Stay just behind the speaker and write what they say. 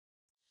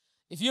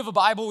If you have a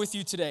Bible with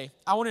you today,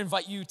 I want to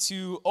invite you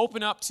to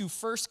open up to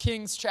 1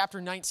 Kings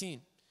chapter 19.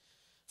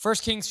 1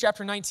 Kings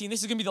chapter 19. This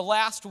is going to be the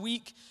last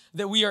week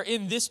that we are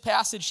in this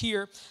passage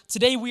here.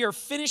 Today we are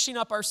finishing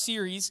up our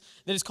series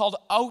that is called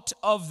Out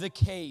of the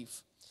Cave.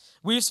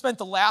 We've spent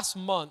the last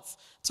month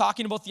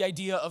talking about the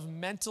idea of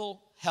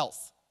mental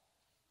health.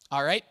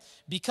 All right?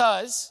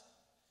 Because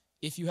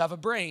if you have a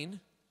brain,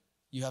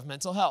 you have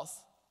mental health.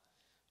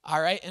 All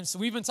right, and so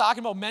we've been talking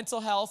about mental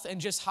health and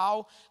just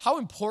how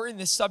important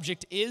this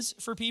subject is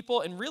for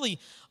people. And really,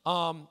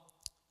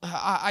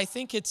 I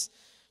think it's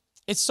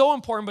so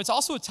important, but it's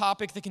also a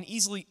topic that can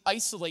easily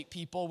isolate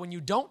people when you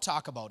don't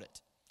talk about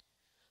it.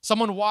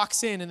 Someone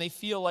walks in and they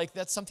feel like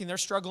that's something they're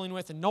struggling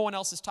with and no one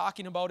else is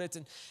talking about it.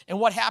 And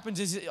what happens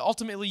is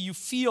ultimately you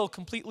feel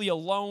completely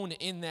alone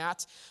in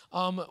that,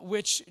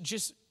 which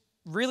just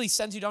really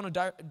sends you down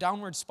a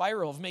downward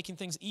spiral of making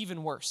things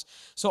even worse.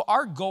 So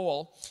our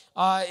goal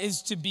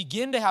is to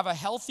begin to have a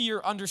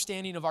healthier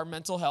understanding of our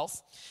mental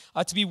health,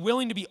 to be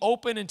willing to be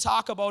open and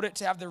talk about it,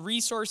 to have the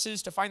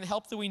resources, to find the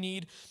help that we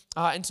need,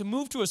 and to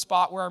move to a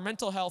spot where our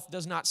mental health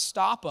does not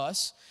stop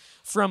us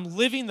from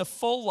living the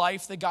full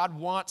life that God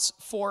wants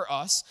for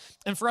us,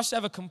 and for us to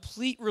have a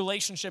complete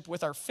relationship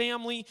with our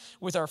family,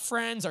 with our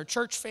friends, our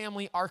church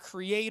family, our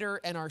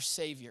Creator, and our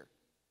Savior.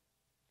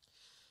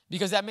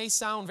 Because that may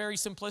sound very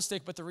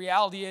simplistic, but the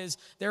reality is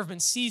there have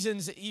been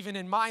seasons, even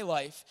in my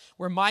life,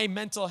 where my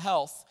mental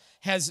health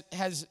has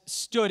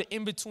stood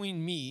in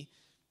between me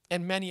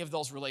and many of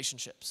those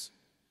relationships.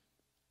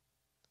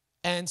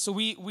 And so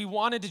we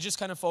wanted to just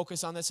kind of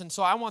focus on this. And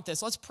so I want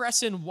this. Let's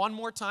press in one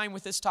more time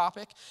with this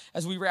topic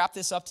as we wrap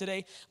this up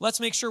today. Let's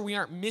make sure we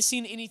aren't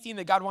missing anything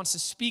that God wants to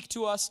speak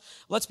to us.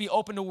 Let's be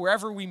open to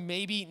wherever we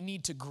maybe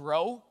need to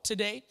grow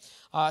today.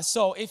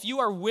 So if you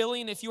are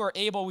willing, if you are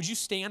able, would you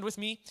stand with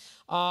me?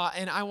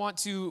 And I want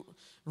to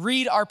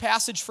read our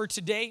passage for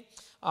today.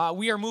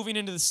 We are moving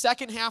into the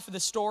second half of the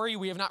story.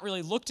 We have not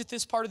really looked at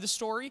this part of the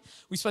story.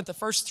 We spent the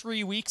first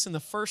 3 weeks in the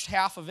first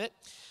half of it.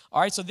 All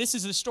right, so this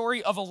is the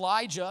story of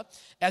Elijah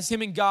as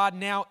him and God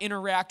now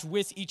interact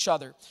with each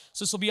other.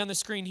 So this will be on the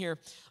screen here.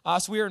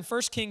 So we are in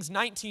 1 Kings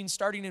 19,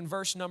 starting in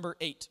verse number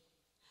 8.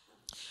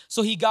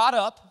 So he got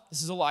up,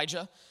 this is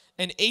Elijah,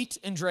 and ate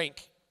and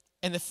drank.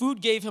 And the food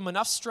gave him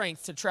enough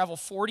strength to travel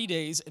 40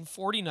 days and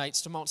 40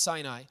 nights to Mount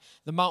Sinai,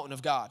 the mountain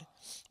of God.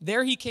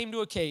 There he came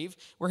to a cave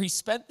where he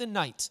spent the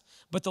night.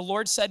 But the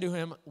Lord said to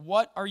him,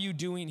 "What are you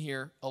doing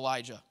here,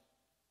 Elijah?"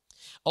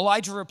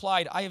 Elijah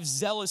replied, "I have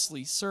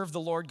zealously served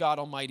the Lord God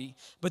Almighty,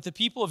 but the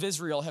people of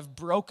Israel have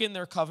broken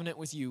their covenant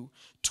with you,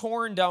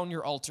 torn down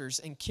your altars,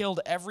 and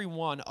killed every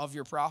one of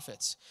your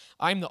prophets.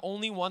 I am the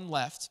only one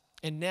left,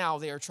 and now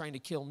they are trying to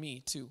kill me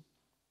too.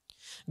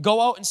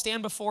 Go out and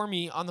stand before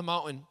me on the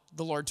mountain,"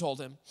 the Lord told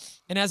him.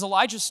 And as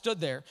Elijah stood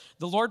there,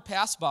 the Lord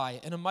passed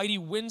by, and a mighty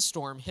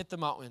windstorm hit the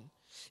mountain.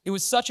 It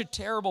was such a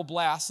terrible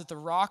blast that the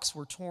rocks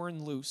were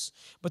torn loose,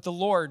 but the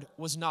Lord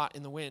was not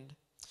in the wind.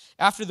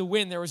 After the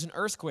wind, there was an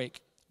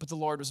earthquake, but the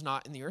Lord was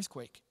not in the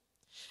earthquake.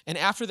 And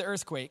after the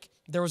earthquake,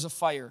 there was a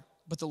fire,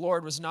 but the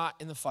Lord was not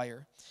in the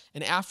fire.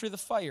 And after the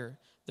fire,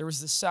 there was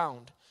the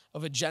sound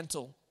of a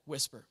gentle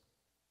whisper.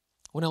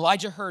 When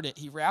Elijah heard it,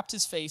 he wrapped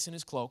his face in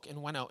his cloak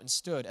and went out and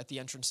stood at the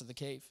entrance of the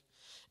cave.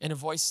 And a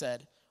voice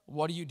said,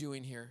 "What are you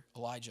doing here,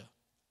 Elijah?"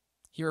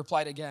 He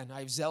replied again, "I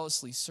have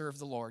zealously served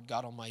the Lord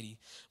God Almighty,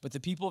 but the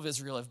people of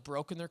Israel have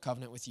broken their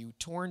covenant with you,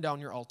 torn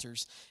down your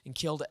altars, and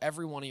killed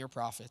every one of your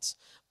prophets.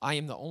 I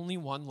am the only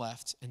one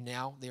left, and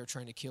now they are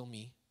trying to kill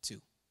me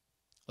too."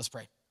 Let's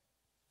pray.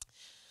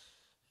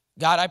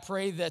 God, I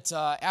pray that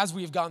as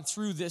we've gone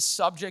through this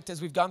subject,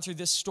 as we've gone through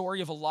this story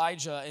of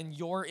Elijah and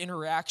your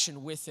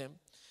interaction with him,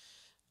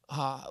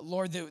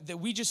 Lord, that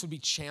we just would be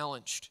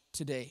challenged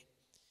today.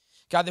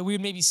 God, that we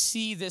would maybe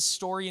see this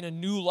story in a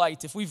new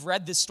light. If we've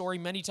read this story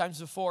many times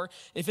before,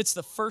 if it's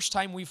the first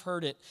time we've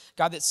heard it,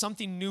 God, that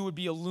something new would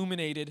be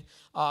illuminated,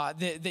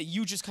 that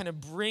you just kind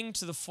of bring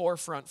to the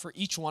forefront for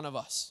each one of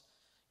us.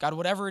 God,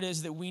 whatever it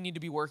is that we need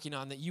to be working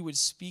on, that you would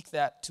speak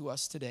that to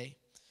us today.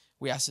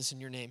 We ask this in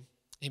your name.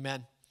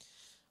 Amen.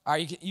 All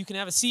right, you can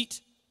have a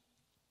seat.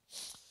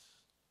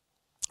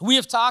 We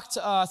have talked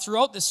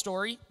throughout this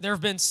story. There have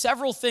been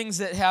several things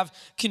that have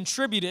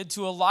contributed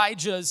to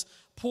Elijah's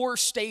poor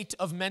state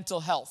of mental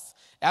health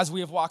as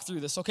we have walked through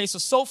this. Okay,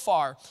 so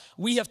far,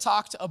 we have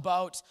talked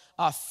about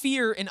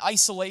fear and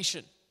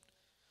isolation.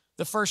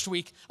 The first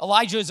week,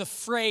 Elijah is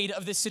afraid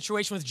of this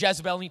situation with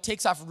Jezebel, and he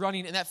takes off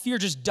running, and that fear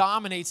just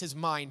dominates his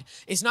mind.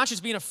 It's not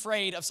just being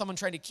afraid of someone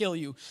trying to kill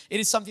you. It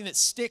is something that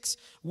sticks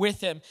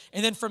with him.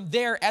 And then from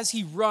there, as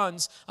he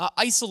runs,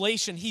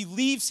 isolation, he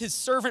leaves his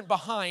servant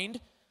behind.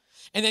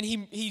 And then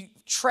he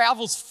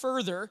travels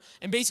further,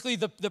 and basically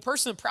the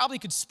person that probably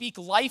could speak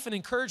life and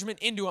encouragement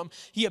into him,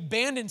 he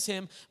abandons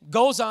him,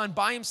 goes on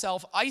by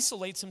himself,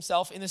 isolates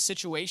himself in this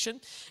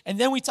situation. And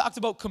then we talked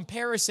about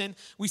comparison.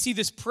 We see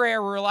this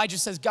prayer where Elijah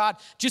says, "God,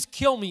 just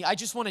kill me. I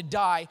just want to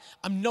die.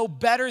 I'm no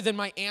better than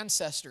my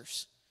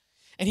ancestors."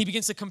 And he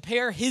begins to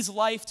compare his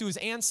life to his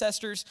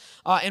ancestors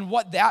and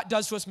what that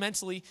does to us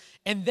mentally.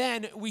 And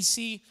then we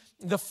see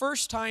the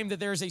first time that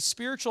there's a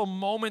spiritual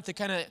moment that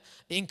kind of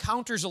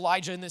encounters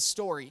Elijah in this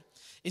story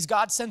is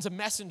God sends a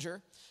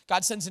messenger.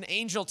 God sends an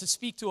angel to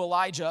speak to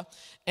Elijah,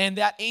 and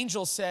that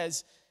angel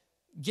says,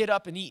 get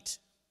up and eat.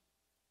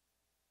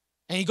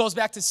 And he goes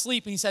back to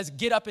sleep and he says,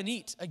 get up and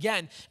eat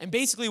again. And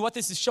basically what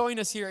this is showing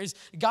us here is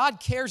God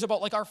cares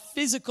about like our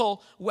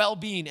physical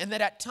well-being, and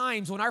that at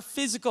times when our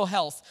physical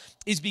health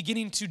is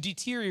beginning to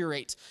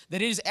deteriorate,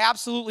 that it is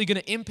absolutely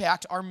going to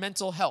impact our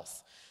mental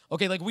health.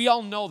 Okay, like we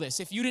all know this.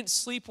 If you didn't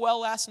sleep well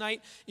last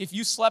night, if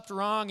you slept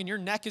wrong and your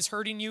neck is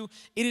hurting you,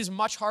 it is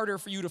much harder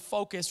for you to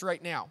focus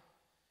right now.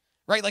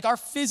 Right? Like our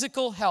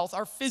physical health,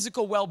 our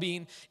physical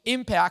well-being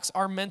impacts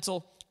our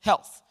mental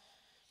health.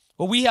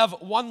 Well, we have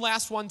one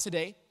last one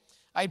today.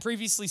 I had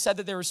previously said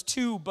that there was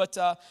two, but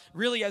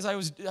really as I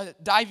was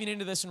diving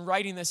into this and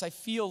writing this, I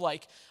feel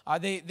like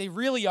they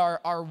really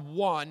are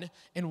one,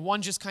 and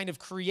one just kind of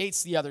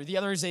creates the other. The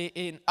other is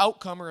an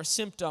outcome or a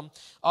symptom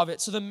of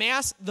it. So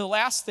the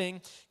last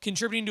thing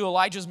contributing to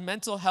Elijah's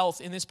mental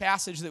health in this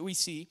passage that we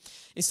see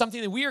is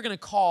something that we are going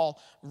to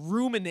call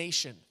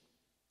rumination.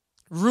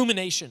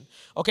 Rumination.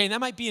 Okay, and that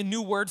might be a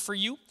new word for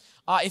you.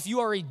 If you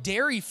are a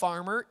dairy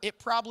farmer, it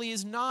probably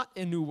is not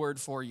a new word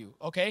for you,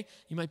 okay?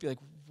 You might be like,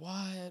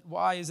 what?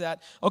 Why is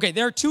that? Okay,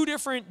 there are two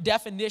different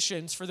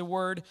definitions for the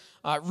word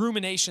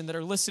rumination that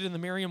are listed in the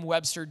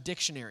Merriam-Webster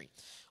dictionary.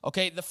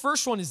 Okay, the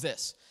first one is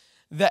this: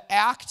 the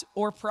act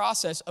or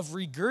process of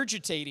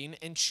regurgitating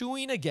and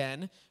chewing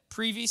again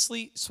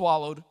previously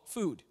swallowed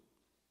food.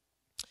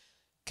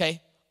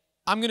 Okay,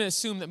 I'm going to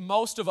assume that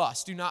most of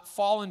us do not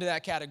fall into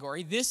that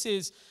category. This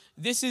is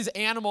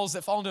animals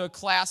that fall into a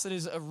class that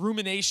is a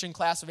rumination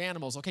class of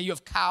animals. Okay, you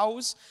have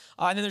cows,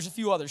 and then there's a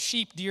few others,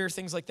 sheep, deer,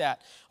 things like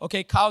that.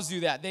 Okay, cows do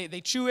that. They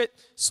chew it,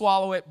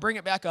 swallow it, bring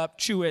it back up,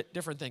 chew it,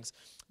 different things.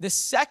 The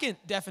second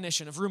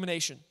definition of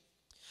rumination: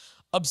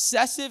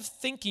 obsessive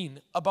thinking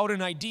about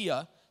an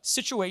idea,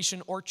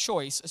 situation, or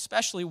choice,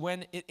 especially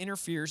when it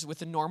interferes with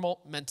the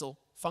normal mental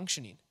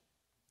functioning.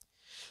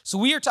 So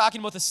we are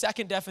talking about the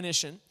second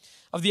definition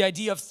of the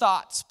idea of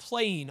thoughts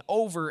playing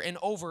over and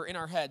over in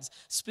our heads,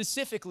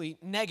 specifically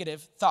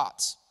negative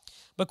thoughts.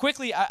 But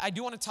quickly, I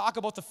do want to talk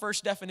about the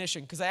first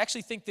definition, because I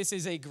actually think this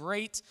is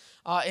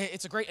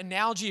it's a great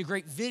analogy, a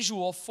great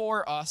visual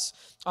for us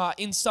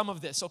in some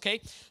of this,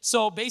 okay?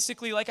 So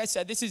basically, like I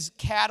said, this is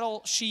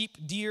cattle, sheep,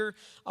 deer,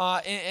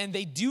 and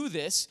they do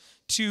this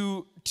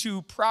to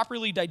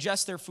properly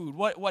digest their food.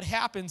 What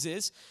happens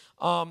is,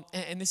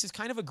 and this is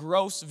kind of a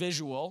gross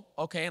visual,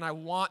 okay, and I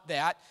want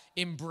that.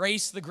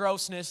 Embrace the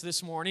grossness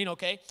this morning,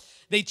 okay?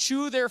 They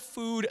chew their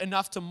food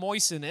enough to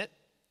moisten it,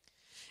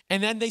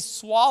 and then they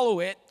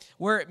swallow it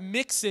where it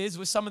mixes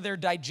with some of their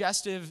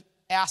digestive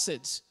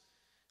acids,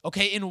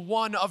 okay, in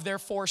one of their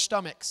four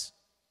stomachs.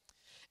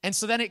 And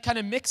so then it kind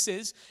of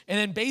mixes, and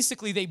then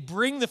basically they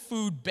bring the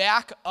food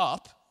back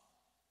up,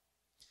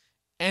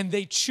 and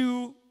they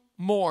chew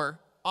more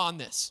on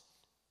this.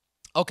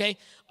 Okay,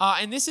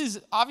 and this is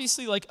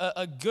obviously like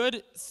a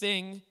good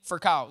thing for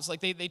cows. Like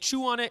they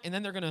chew on it and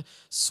then they're gonna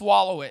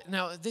swallow it.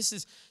 Now this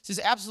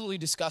is absolutely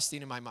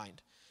disgusting in my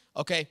mind.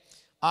 Okay,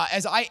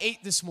 as I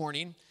ate this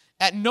morning,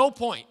 at no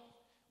point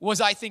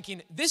was I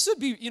thinking this would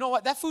be, you know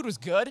what, that food was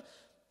good.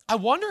 I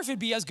wonder if it'd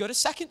be as good a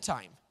second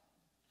time.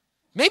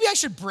 Maybe I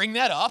should bring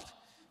that up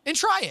and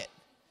try it.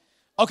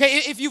 Okay,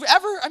 if you've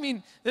ever,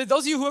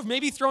 those of you who have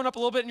maybe thrown up a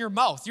little bit in your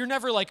mouth, you're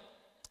never like,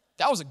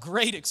 that was a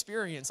great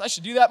experience, I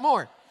should do that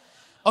more.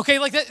 Okay,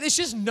 like that, it's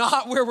just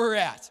not where we're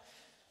at.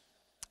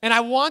 And I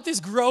want this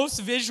gross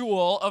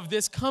visual of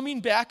this coming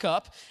back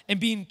up and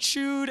being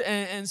chewed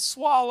and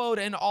swallowed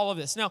and all of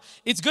this. Now,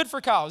 it's good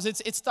for cows.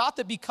 It's thought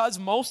that because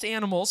most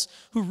animals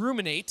who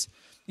ruminate,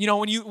 you know,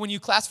 when you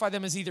classify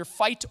them as either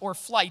fight or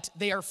flight,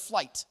 they are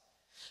flight.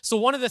 So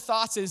one of the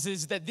thoughts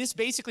is that this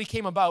basically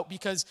came about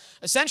because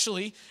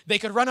essentially they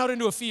could run out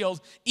into a field,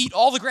 eat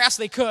all the grass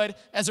they could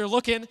as they're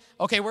looking,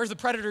 okay, where's the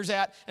predators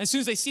at? And as soon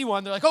as they see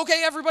one, they're like,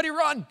 okay, everybody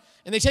run.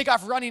 And they take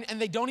off running, and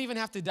they don't even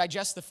have to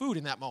digest the food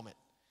in that moment.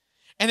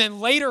 And then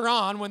later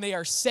on, when they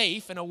are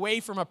safe and away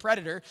from a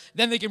predator,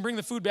 then they can bring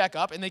the food back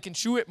up, and they can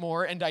chew it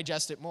more and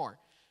digest it more,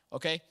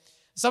 okay?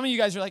 Some of you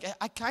guys are like,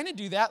 I kind of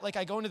do that. Like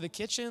I go into the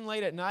kitchen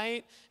late at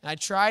night, and I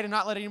try to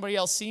not let anybody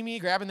else see me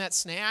grabbing that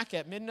snack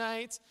at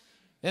midnight.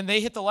 Then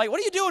they hit the light.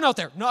 What are you doing out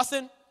there?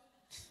 Nothing.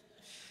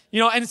 You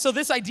know, and so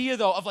this idea,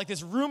 though, of like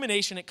this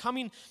rumination, it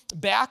coming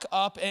back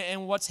up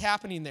and what's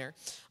happening there.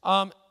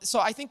 So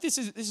I think this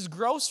is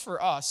gross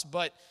for us,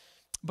 but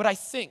I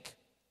think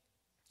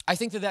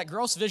that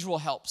gross visual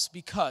helps,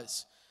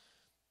 because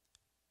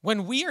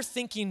when we are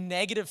thinking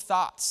negative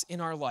thoughts in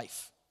our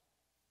life,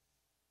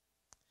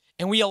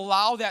 and we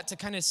allow that to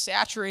kind of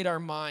saturate our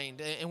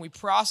mind, and we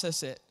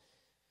process it,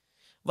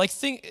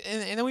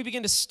 and then we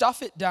begin to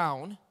stuff it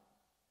down.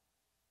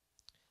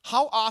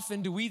 How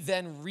often do we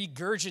then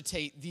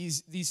regurgitate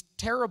these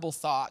terrible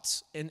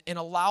thoughts and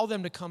allow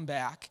them to come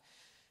back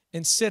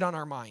and sit on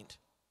our mind?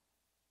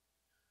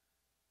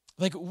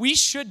 Like we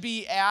should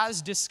be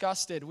as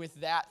disgusted with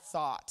that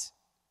thought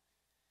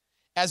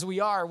as we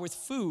are with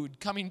food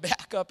coming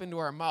back up into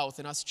our mouth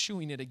and us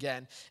chewing it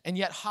again. And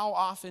yet, how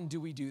often do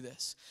we do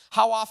this?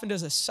 How often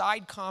does a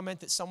side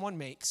comment that someone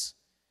makes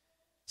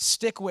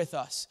stick with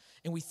us?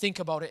 And we think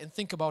about it and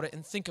think about it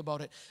and think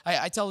about it.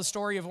 I tell the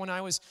story of when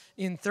I was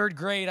in third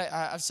grade.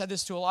 I've said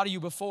this to a lot of you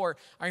before.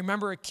 I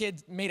remember a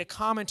kid made a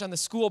comment on the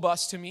school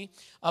bus to me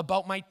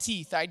about my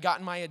teeth. I'd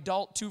gotten my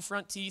adult 2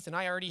 front teeth, and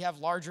I already have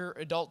larger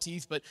adult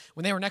teeth. But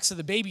when they were next to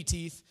the baby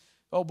teeth,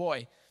 oh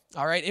boy,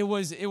 all right, it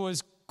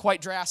was quite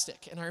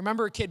drastic. And I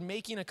remember a kid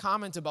making a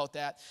comment about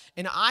that.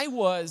 And I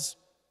want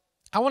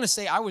to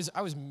say I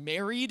was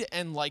married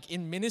and like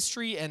in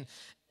ministry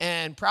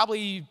and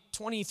probably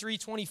 23,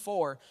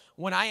 24,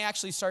 when I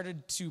actually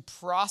started to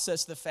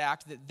process the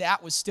fact that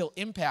that was still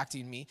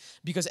impacting me,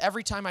 because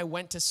every time I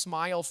went to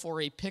smile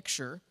for a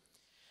picture,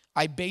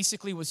 I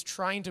basically was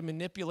trying to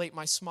manipulate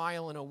my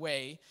smile in a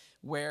way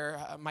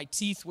where my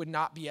teeth would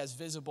not be as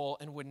visible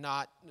and would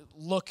not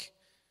look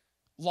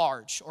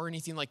large or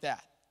anything like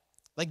that.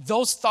 Like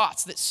those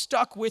thoughts that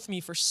stuck with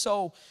me for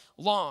so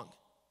long.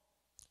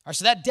 All right,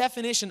 so that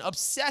definition,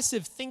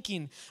 obsessive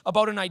thinking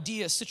about an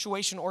idea,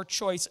 situation, or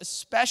choice,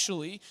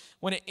 especially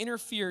when it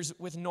interferes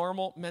with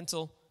normal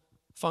mental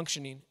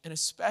functioning, and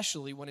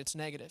especially when it's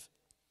negative.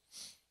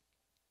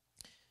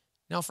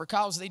 Now, for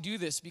cows, they do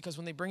this because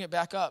when they bring it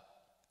back up,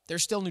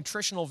 there's still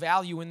nutritional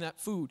value in that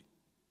food.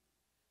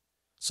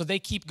 So they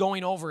keep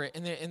going over it,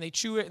 and they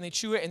chew it, and they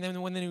chew it, and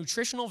then when the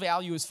nutritional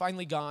value is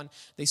finally gone,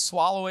 they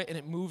swallow it, and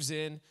it moves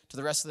in to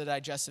the rest of the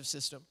digestive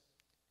system.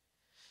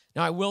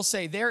 Now, I will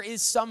say there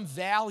is some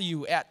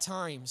value at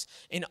times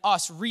in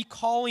us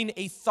recalling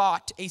a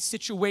thought, a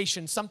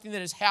situation, something that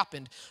has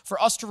happened,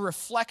 for us to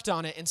reflect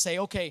on it and say,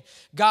 okay,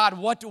 God,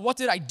 what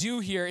did I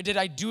do here? Did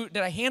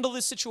I handle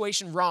this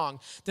situation wrong?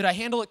 Did I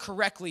handle it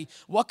correctly?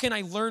 What can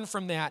I learn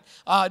from that?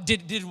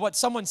 Did what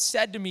someone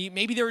said to me,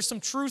 maybe there was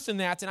some truth in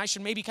that, and I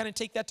should maybe kind of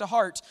take that to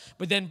heart.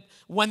 But then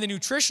when the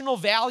nutritional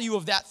value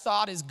of that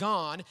thought is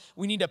gone,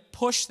 we need to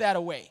push that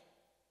away.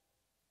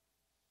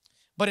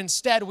 But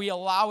instead, we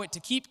allow it to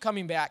keep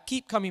coming back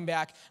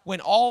when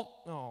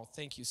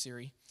thank you,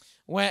 Siri.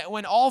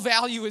 When all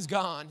value is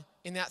gone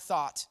in that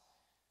thought,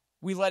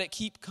 we let it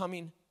keep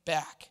coming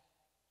back.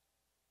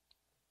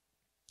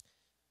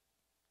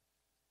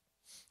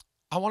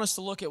 I want us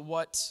to look at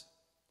what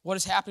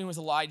is happening with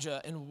Elijah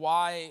and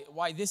why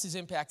this is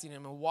impacting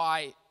him, and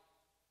why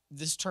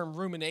this term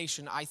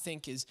rumination, I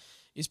think, is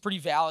pretty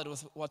valid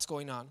with what's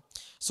going on.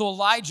 So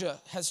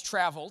Elijah has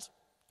traveled.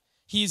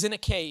 He's in a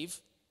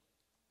cave.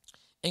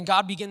 And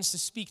God begins to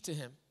speak to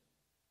him.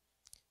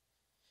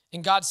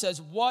 And God says,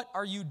 "What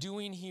are you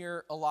doing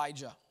here,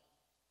 Elijah?"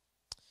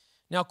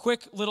 Now,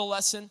 quick little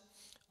lesson.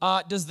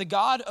 Does the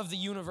God of the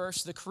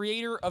universe, the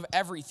creator of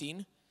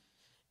everything,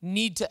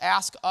 need to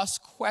ask us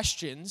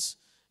questions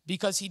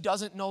because he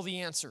doesn't know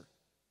the answer?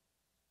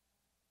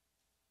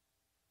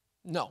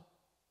 No.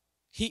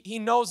 He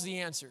knows the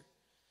answer.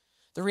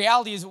 The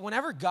reality is that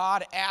whenever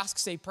God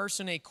asks a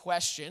person a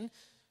question,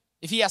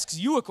 if he asks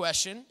you a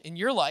question in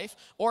your life,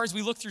 or as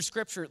we look through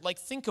Scripture, like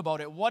think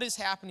about it. What is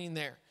happening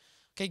there?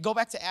 Okay, go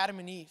back to Adam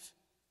and Eve.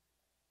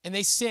 And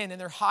they sin, and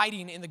they're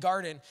hiding in the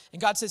garden.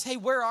 And God says, "Hey,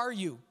 where are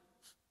you?"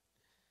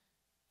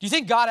 Do you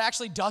think God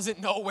actually doesn't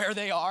know where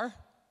they are?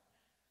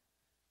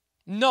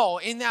 No,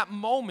 in that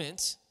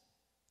moment,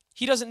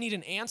 he doesn't need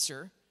an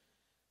answer.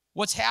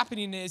 What's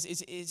happening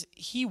is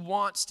he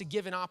wants to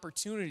give an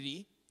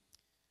opportunity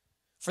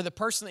for the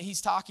person that he's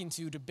talking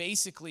to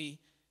basically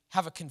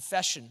have a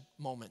confession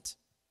moment.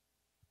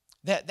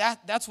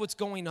 That's what's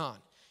going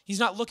on. He's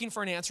not looking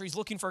for an answer. He's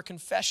looking for a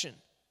confession.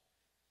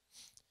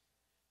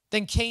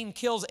 Then Cain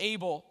kills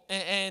Abel,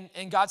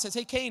 and God says,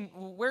 "Hey, Cain,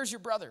 where's your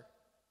brother?"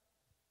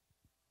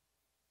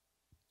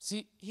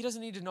 See, he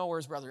doesn't need to know where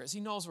his brother is.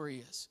 He knows where he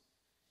is.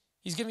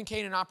 He's giving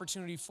Cain an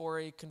opportunity for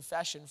a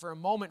confession, for a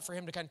moment for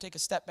him to kind of take a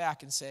step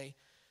back and say,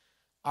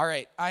 all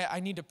right, I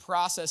need to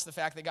process the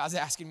fact that God's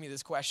asking me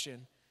this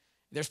question.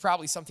 There's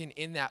probably something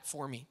in that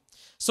for me.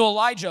 So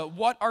Elijah,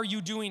 what are you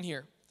doing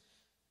here?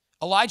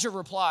 Elijah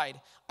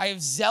replied, "I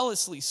have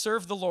zealously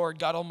served the Lord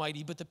God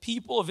Almighty, but the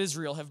people of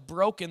Israel have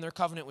broken their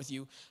covenant with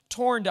you,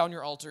 torn down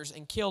your altars,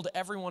 and killed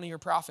every one of your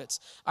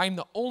prophets. I am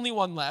the only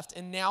one left,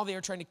 and now they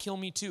are trying to kill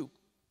me too."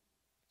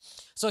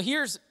 So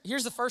here's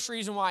the first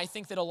reason why I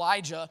think that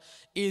Elijah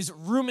is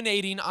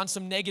ruminating on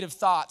some negative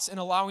thoughts and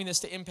allowing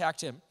this to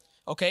impact him,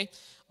 okay?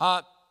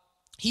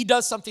 He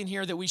does something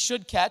here that we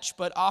should catch,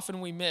 but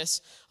often we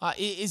miss.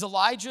 Is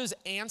Elijah's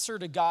answer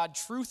to God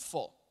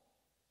truthful?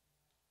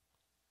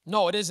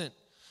 No, it isn't.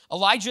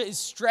 Elijah is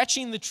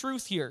stretching the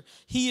truth here.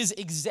 He is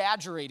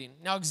exaggerating.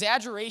 Now,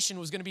 exaggeration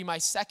was going to be my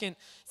second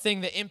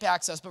thing that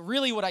impacts us, but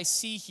really what I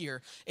see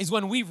here is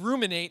when we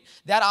ruminate,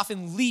 that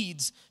often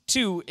leads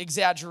to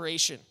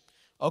exaggeration.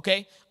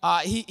 Okay?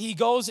 He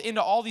goes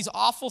into all these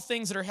awful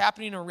things that are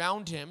happening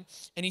around him,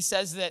 and he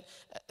says that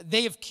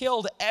they have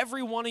killed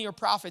every one of your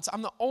prophets.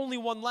 I'm the only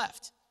one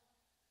left.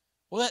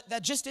 Well,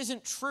 that just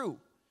isn't true.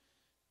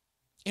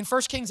 In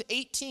 1 Kings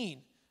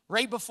 18,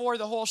 right before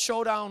the whole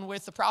showdown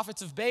with the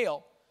prophets of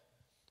Baal,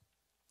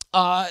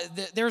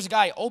 there's a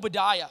guy,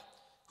 Obadiah,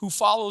 who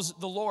follows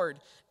the Lord.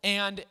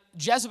 And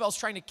Jezebel's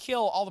trying to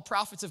kill all the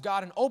prophets of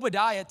God. And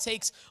Obadiah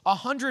takes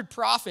 100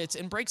 prophets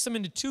and breaks them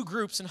into 2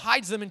 groups and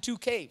hides them in 2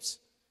 caves.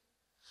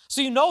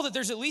 So you know that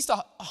there's at least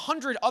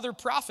 100 other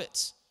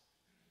prophets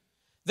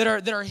that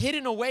are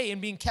hidden away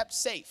and being kept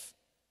safe.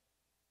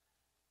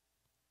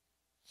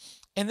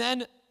 And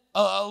then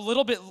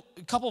a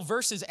couple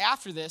verses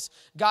after this,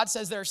 God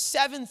says there are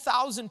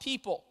 7,000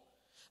 people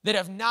that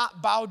have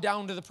not bowed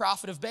down to the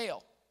prophet of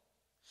Baal.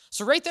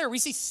 So right there, we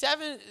see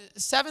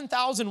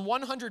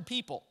 7,100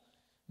 people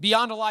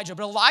beyond Elijah.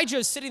 But Elijah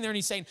is sitting there and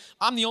he's saying,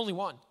 I'm the only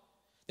one.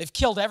 They've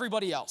killed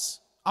everybody else.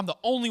 I'm the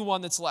only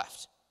one that's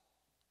left.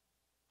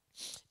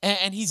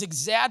 And he's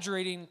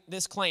exaggerating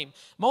this claim.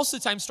 Most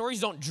of the time,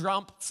 stories don't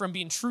jump from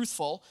being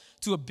truthful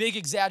to a big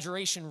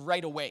exaggeration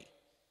right away.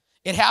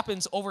 It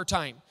happens over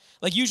time.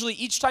 Like usually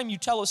each time you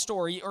tell a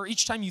story or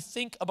each time you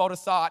think about a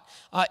thought,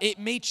 it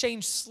may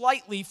change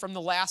slightly from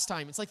the last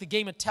time. It's like the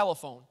game of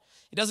telephone.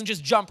 It doesn't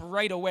just jump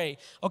right away.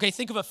 Okay,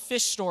 think of a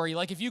fish story.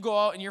 Like if you go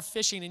out and you're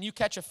fishing and you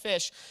catch a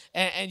fish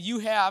and you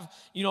have,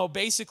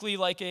 basically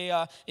like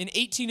an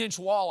 18-inch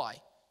walleye.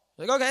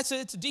 Like, okay,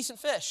 it's a decent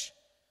fish.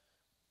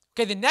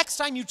 Okay, the next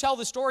time you tell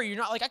the story, you're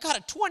not like, I caught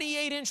a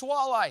 28-inch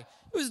walleye.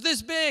 It was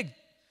this big.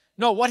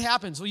 No, what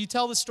happens? Well, you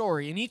tell the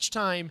story, and each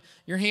time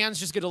your hands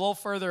just get a little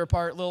further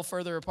apart, a little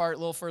further apart, a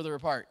little further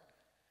apart,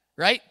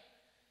 right?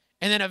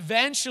 And then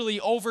eventually,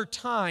 over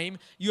time,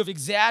 you have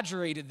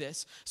exaggerated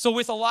this. So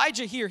with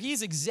Elijah here,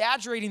 he's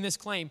exaggerating this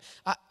claim.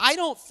 I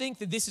don't think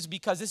that this is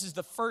because this is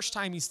the first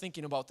time he's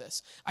thinking about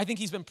this. I think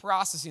he's been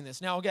processing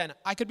this. Now, again,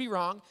 I could be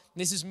wrong.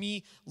 This is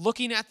me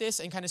looking at this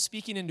and kind of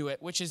speaking into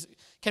it, which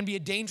can be a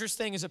dangerous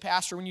thing as a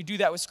pastor when you do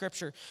that with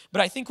Scripture.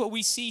 But I think what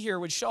we see here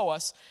would show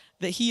us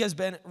that he has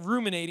been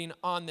ruminating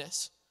on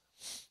this.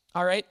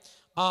 All right?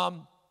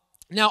 Now,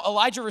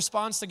 Elijah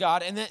responds to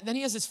God, and then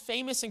he has this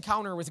famous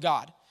encounter with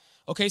God.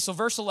 Okay, so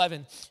verse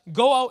 11,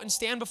 go out and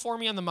stand before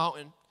me on the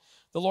mountain,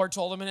 the Lord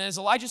told him. And as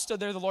Elijah stood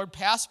there, the Lord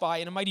passed by,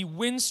 and a mighty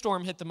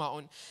windstorm hit the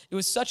mountain. It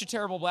was such a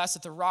terrible blast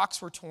that the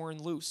rocks were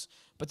torn loose,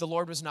 but the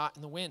Lord was not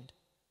in the wind.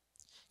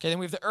 Okay, then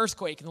we have the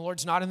earthquake, and the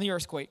Lord's not in the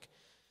earthquake.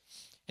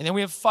 And then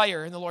we have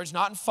fire, and the Lord's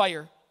not in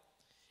fire.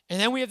 And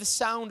then we have the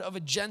sound of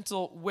a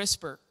gentle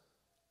whisper.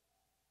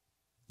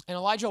 And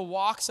Elijah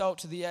walks out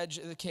to the edge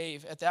of the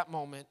cave at that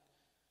moment,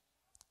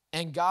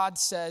 and God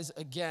says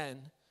again,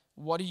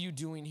 what are you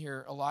doing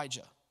here,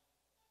 Elijah?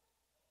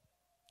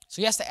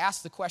 So he has to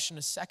ask the question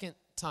a second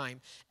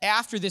time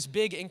after this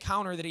big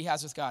encounter that he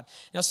has with God.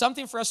 Now,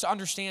 something for us to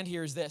understand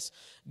here is this.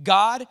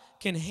 God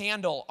can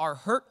handle our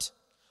hurt,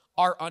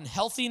 our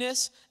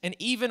unhealthiness, and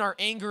even our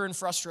anger and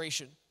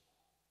frustration.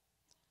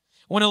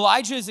 When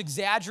Elijah is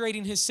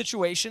exaggerating his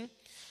situation,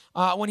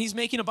 when he's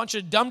making a bunch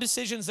of dumb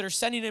decisions that are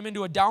sending him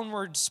into a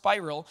downward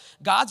spiral,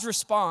 God's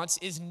response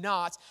is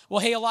not, well,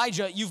 hey,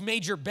 Elijah, you've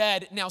made your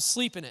bed, now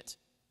sleep in it.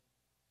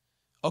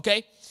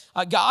 Okay?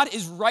 God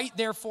is right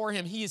there for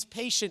him. He is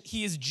patient.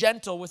 He is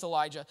gentle with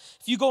Elijah.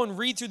 If you go and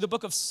read through the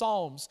book of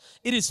Psalms,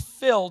 it is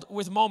filled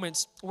with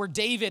moments where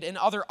David and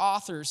other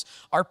authors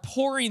are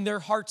pouring their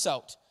hearts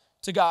out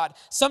to God.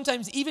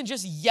 Sometimes even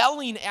just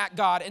yelling at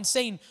God and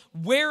saying,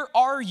 where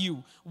are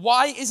you?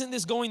 Why isn't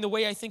this going the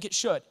way I think it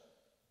should?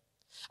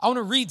 I want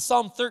to read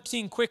Psalm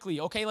 13 quickly,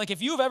 okay? Like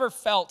if you've ever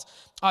felt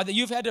that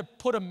you've had to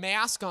put a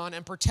mask on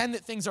and pretend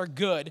that things are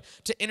good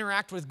to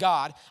interact with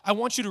God, I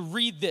want you to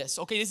read this,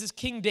 okay? This is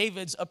King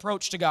David's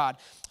approach to God.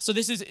 So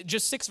this is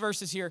just 6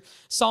 verses here.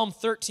 Psalm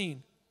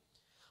 13.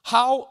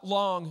 How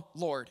long,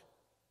 Lord?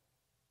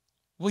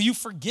 Will you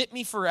forget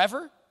me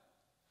forever?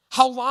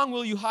 How long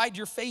will you hide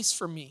your face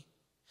from me?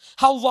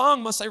 How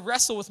long must I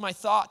wrestle with my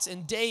thoughts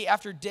and day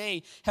after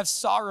day have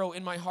sorrow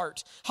in my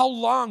heart? How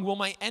long will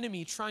my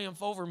enemy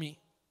triumph over me?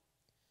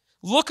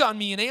 Look on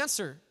me and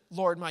answer,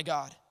 Lord my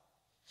God.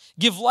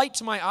 Give light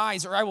to my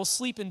eyes, or I will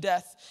sleep in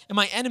death, and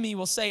my enemy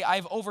will say, I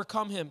have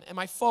overcome him, and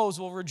my foes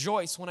will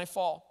rejoice when I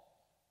fall.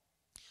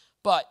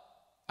 But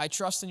I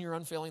trust in your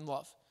unfailing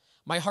love.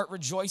 My heart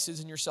rejoices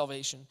in your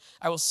salvation.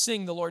 I will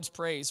sing the Lord's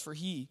praise, for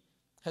he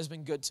has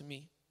been good to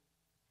me.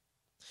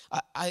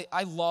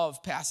 I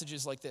love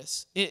passages like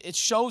this. It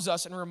shows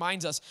us and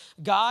reminds us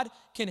God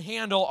can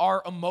handle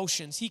our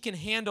emotions. He can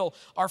handle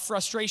our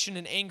frustration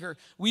and anger.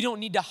 We don't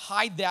need to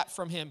hide that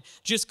from him.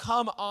 Just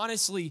come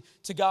honestly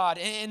to God.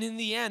 And in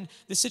the end,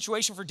 the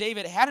situation for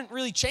David hadn't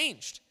really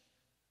changed.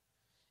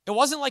 It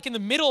wasn't like in the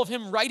middle of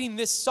him writing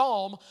this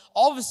psalm,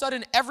 all of a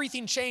sudden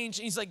everything changed.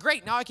 And he's like,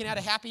 great, now I can add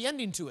a happy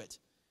ending to it.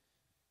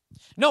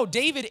 No,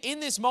 David, in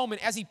this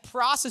moment, as he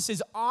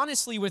processes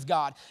honestly with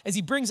God, as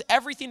he brings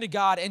everything to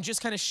God and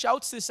just kind of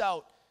shouts this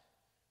out,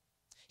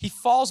 he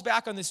falls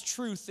back on this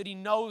truth that he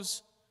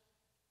knows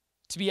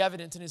to be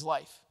evident in his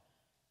life.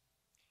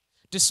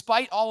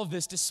 Despite all of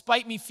this,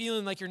 despite me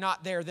feeling like you're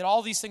not there, that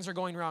all these things are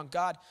going wrong,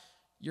 God,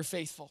 you're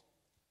faithful.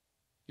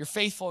 You're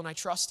faithful and I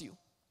trust you.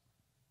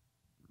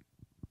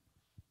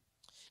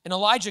 And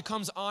Elijah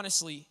comes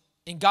honestly,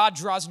 and God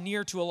draws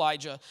near to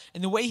Elijah.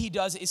 And the way he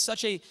does is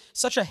such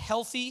a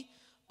healthy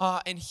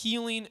and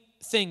healing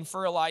thing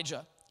for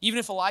Elijah, even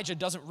if Elijah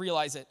doesn't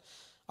realize it.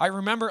 I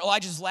remember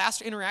Elijah's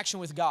last interaction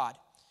with God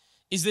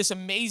is this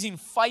amazing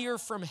fire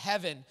from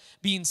heaven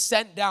being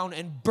sent down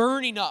and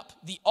burning up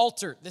the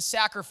altar, the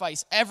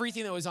sacrifice,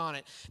 everything that was on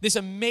it. This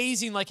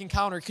amazing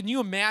encounter. Can you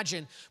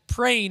imagine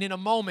praying in a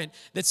moment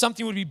that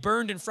something would be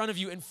burned in front of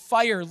you and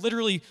fire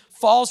literally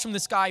falls from the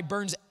sky,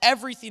 burns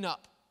everything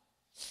up?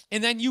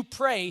 And then you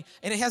pray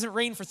and it hasn't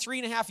rained for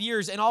 3.5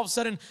 years and all of a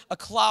sudden a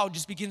cloud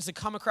just begins to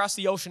come across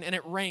the ocean and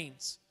it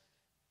rains.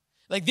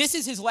 This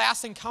is his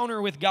last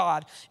encounter with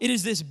God. It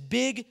is this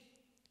big,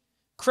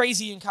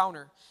 crazy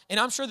encounter. And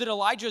I'm sure that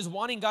Elijah is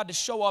wanting God to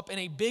show up in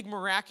a big,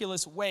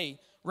 miraculous way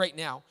right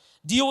now.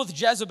 Deal with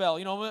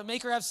Jezebel,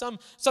 make her have some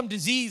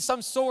disease,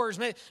 some sores,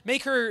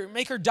 make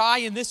her die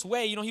in this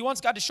way. He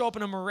wants God to show up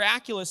in a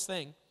miraculous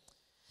thing.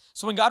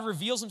 So when God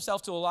reveals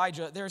himself to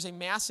Elijah, there's a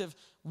massive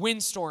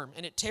windstorm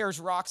and it tears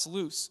rocks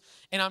loose.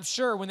 And I'm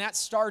sure when that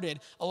started,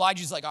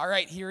 Elijah's like, all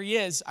right, here he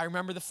is. I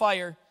remember the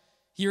fire.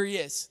 Here he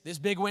is. This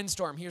big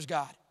windstorm. Here's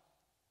God.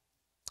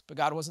 But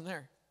God wasn't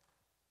there.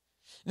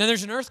 And then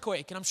there's an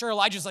earthquake. And I'm sure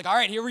Elijah's like, all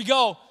right, here we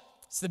go.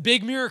 It's the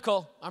big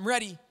miracle. I'm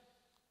ready.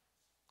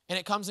 And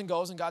it comes and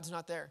goes and God's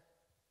not there.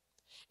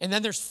 And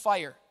then there's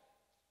fire.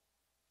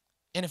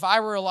 And if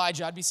I were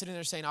Elijah, I'd be sitting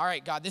there saying, all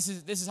right, God, this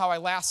is how I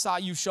last saw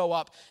you show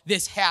up.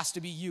 This has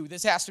to be you.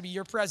 This has to be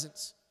your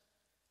presence.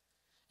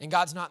 And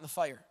God's not in the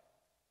fire.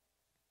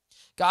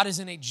 God is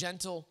in a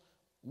gentle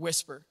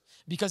whisper.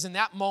 Because in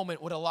that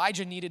moment, what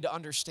Elijah needed to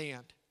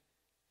understand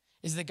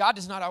is that God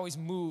does not always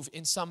move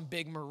in some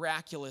big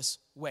miraculous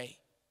way.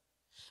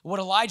 What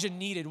Elijah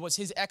needed was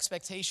his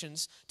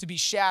expectations to be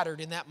shattered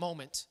in that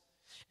moment.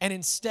 And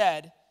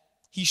instead,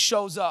 he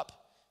shows up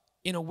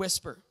in a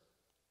whisper.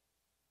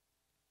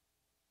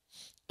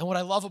 And what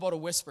I love about a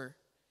whisper,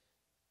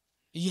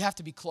 you have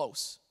to be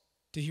close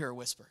to hear a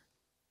whisper.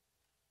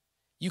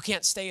 You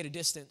can't stay at a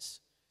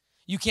distance.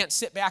 You can't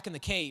sit back in the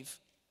cave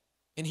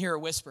and hear a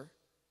whisper.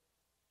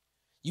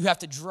 You have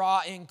to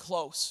draw in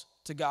close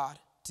to God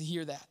to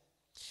hear that.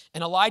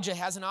 And Elijah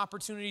has an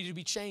opportunity to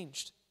be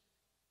changed.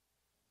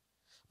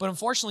 But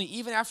unfortunately,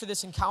 even after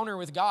this encounter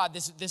with God,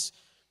 this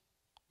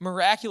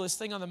miraculous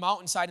thing on the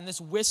mountainside and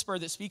this whisper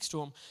that speaks to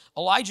him,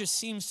 Elijah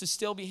seems to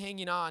still be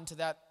hanging on to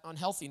that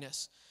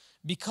unhealthiness.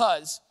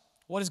 Because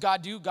what does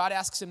God do? God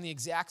asks him the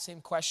exact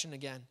same question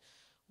again.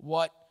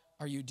 What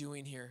are you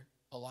doing here,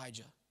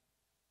 Elijah?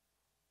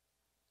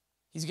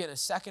 He's getting a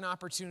second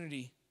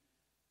opportunity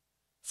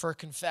for a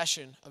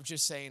confession of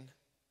just saying,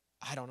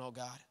 I don't know,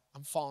 God.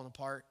 I'm falling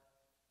apart.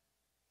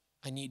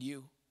 I need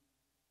you.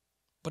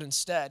 But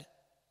instead,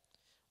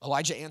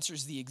 Elijah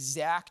answers the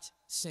exact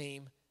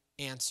same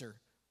answer,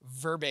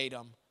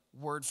 verbatim,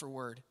 word for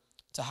word,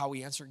 to how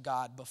he answered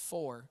God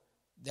before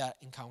that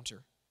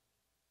encounter.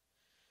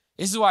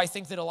 This is why I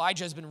think that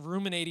Elijah has been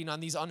ruminating on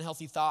these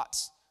unhealthy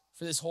thoughts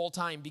for this whole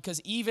time, because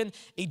even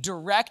a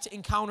direct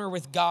encounter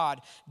with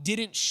God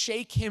didn't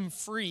shake him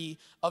free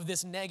of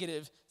this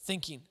negative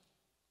thinking.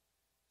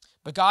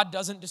 But God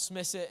doesn't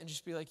dismiss it and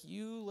just be like,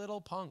 you little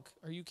punk,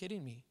 are you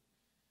kidding me?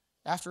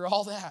 After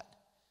all that.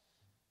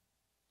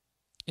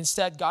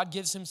 Instead, God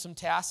gives him some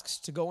tasks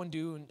to go and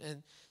do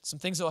and some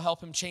things that will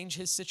help him change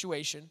his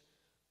situation,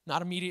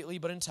 not immediately,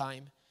 but in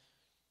time.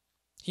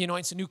 He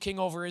anoints a new king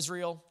over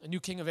Israel, a new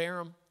king of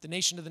Aram, the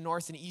nation to the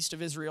north and east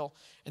of Israel,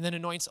 and then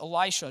anoints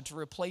Elisha to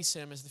replace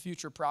him as the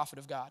future prophet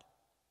of God.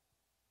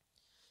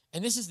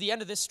 And this is the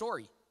end of this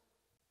story.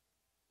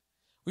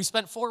 We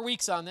spent 4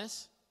 weeks on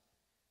this.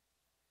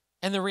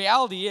 And the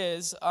reality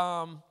is,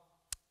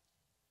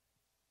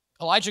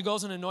 Elijah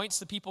goes and anoints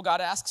the people God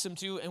asks him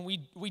to, and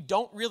we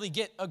don't really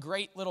get a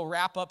great little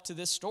wrap up to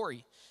this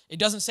story. It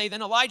doesn't say,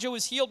 then Elijah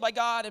was healed by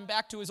God and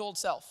back to his old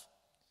self.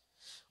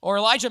 Or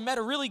Elijah met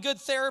a really good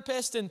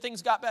therapist and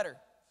things got better.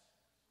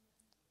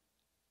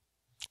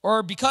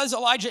 Or because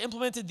Elijah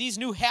implemented these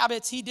new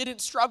habits, he didn't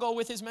struggle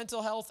with his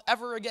mental health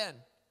ever again.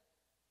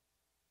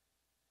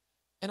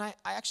 And I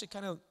actually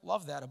kind of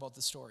love that about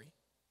the story.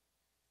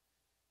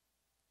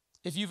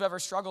 If you've ever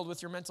struggled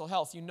with your mental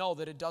health, you know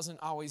that it doesn't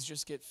always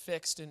just get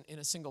fixed in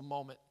a single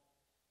moment.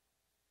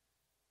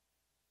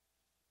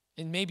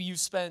 And maybe you've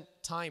spent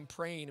time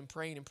praying and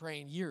praying and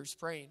praying, years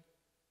praying.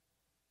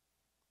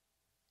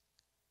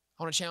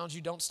 I want to challenge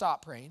you, don't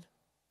stop praying.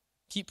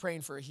 Keep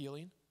praying for a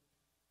healing.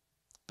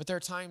 But there are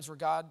times where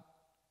God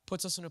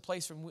puts us in a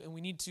place where we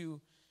need to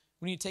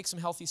take some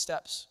healthy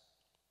steps.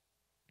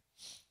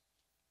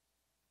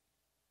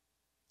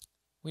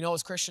 We know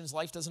as Christians,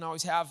 life doesn't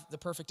always have the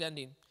perfect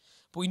ending.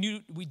 But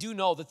we do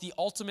know that the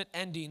ultimate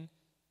ending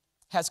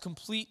has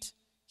complete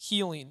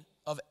healing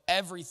of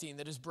everything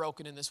that is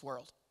broken in this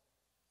world.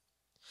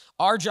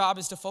 Our job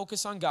is to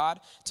focus on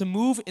God, to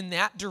move in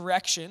that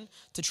direction,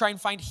 to try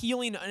and find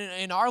healing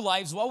in our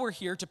lives while we're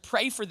here, to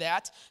pray for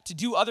that, to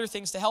do other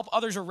things, to help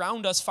others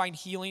around us find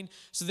healing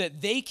so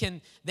that they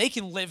can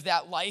live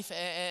that life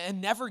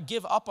and never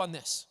give up on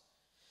this.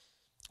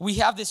 We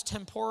have this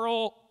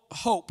temporal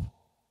hope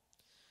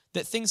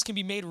that things can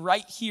be made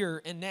right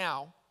here and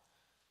now.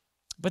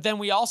 But then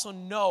we also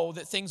know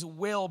that things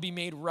will be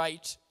made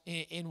right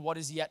in what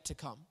is yet to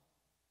come.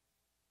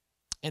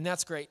 And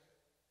that's great.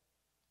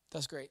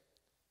 That's great.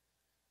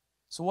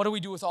 So what do we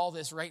do with all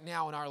this right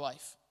now in our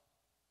life?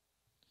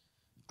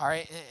 All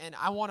right, and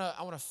I want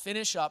to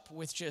finish up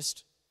with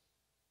just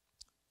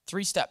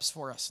 3 steps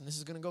for us, and this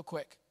is going to go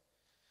quick,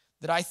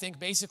 that I think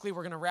basically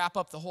we're going to wrap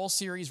up the whole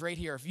series right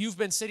here. If you've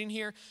been sitting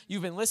here,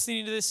 you've been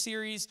listening to this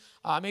series,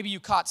 maybe you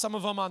caught some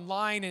of them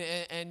online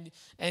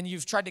and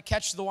you've tried to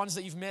catch the ones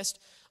that you've missed.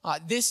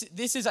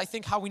 This is, I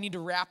think, how we need to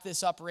wrap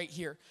this up right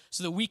here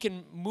so that we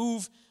can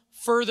move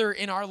further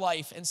in our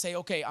life and say,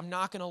 okay, I'm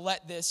not going to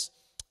let this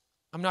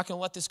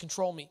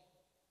control me.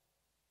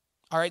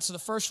 All right, so the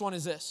first one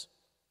is this.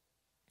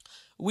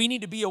 We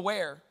need to be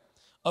aware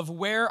of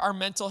where our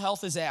mental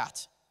health is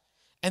at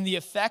and the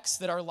effects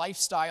that our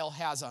lifestyle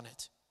has on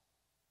it.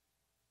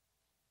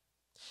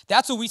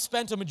 That's what we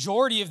spent a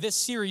majority of this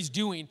series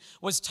doing,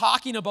 was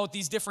talking about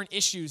these different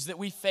issues that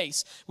we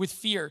face with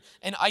fear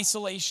and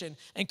isolation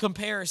and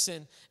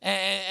comparison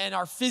and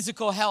our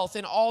physical health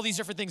and all these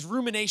different things,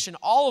 rumination,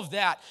 all of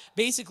that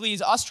basically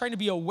is us trying to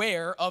be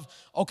aware of,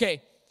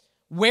 okay,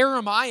 where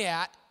am I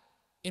at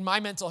in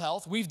my mental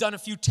health? We've done a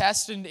few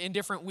tests in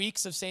different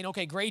weeks of saying,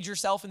 okay, grade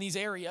yourself in these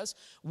areas.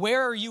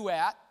 Where are you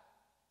at?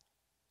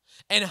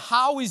 And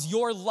how is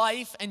your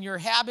life and your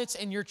habits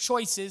and your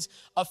choices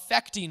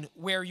affecting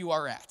where you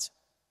are at?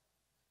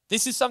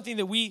 This is something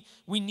that we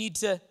need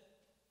to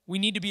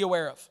be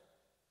aware of.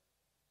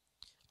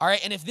 All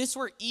right, and if this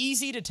were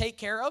easy to take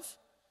care of,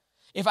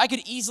 if I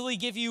could easily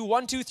give you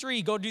 1, 2,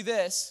 3, go do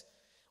this,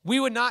 we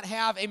would not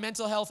have a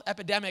mental health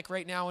epidemic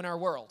right now in our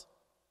world.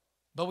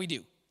 But we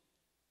do.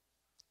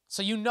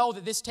 So you know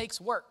that this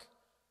takes work.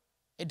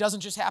 It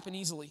doesn't just happen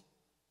easily.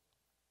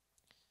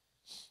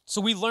 So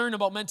we learn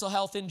about mental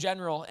health in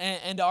general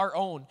and our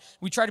own.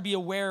 We try to be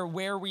aware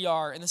where we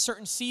are and the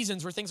certain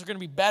seasons where things are going to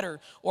be better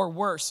or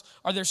worse.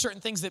 Are there certain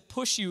things that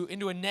push you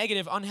into a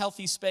negative,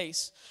 unhealthy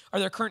space? Are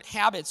there current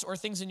habits or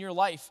things in your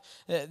life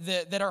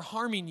that are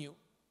harming you?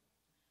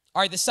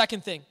 All right, the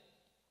second thing.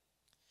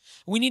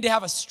 We need to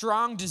have a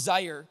strong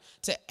desire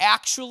to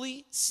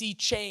actually see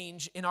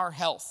change in our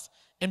health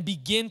and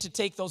begin to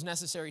take those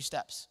necessary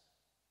steps.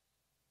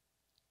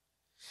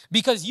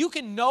 Because you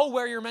can know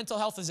where your mental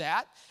health is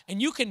at,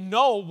 and you can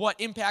know what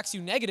impacts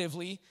you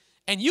negatively,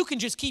 and you can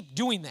just keep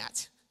doing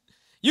that.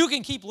 You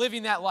can keep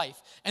living that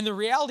life. And the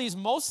reality is,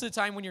 most of the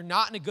time when you're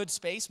not in a good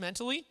space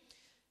mentally,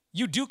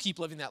 you do keep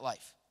living that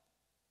life.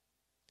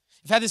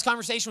 I've had this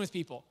conversation with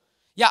people.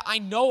 Yeah, I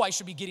know I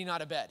should be getting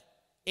out of bed.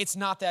 It's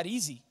not that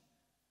easy.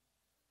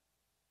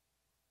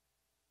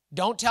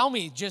 Don't tell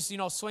me just,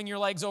 swing your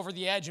legs over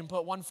the edge and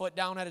put one foot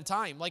down at a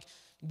time. Like,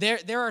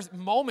 there are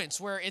moments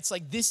where it's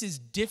like, this is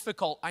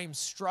difficult. I am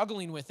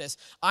struggling with this.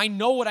 I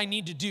know what I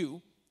need to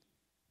do.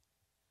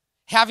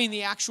 Having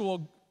the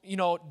actual,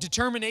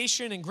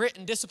 determination and grit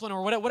and discipline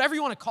or whatever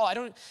you want to call it. I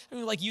don't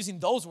even like using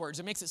those words.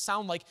 It makes it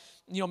sound like,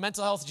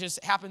 mental health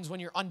just happens when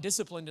you're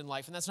undisciplined in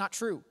life, and that's not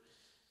true.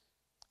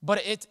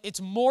 But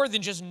it's more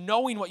than just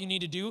knowing what you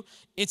need to do.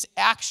 It's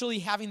actually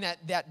having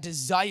that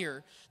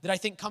desire that I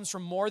think comes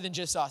from more than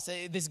just us.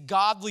 This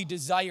godly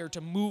desire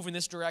to move in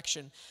this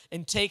direction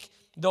and take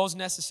those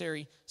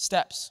necessary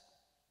steps.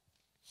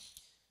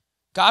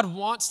 God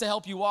wants to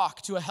help you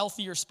walk to a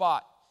healthier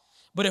spot.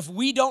 But if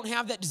we don't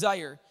have that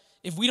desire,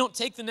 if we don't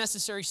take the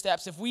necessary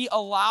steps, if we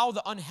allow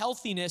the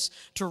unhealthiness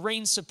to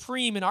reign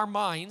supreme in our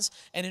minds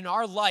and in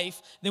our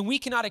life, then we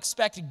cannot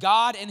expect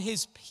God and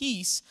His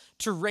peace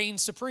to reign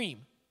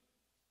supreme.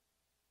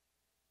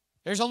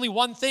 There's only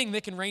one thing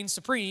that can reign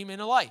supreme in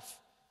a life.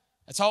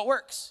 That's how it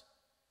works.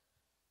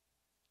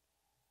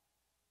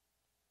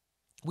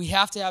 We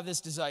have to have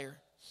this desire.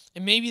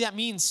 And maybe that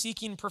means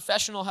seeking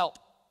professional help.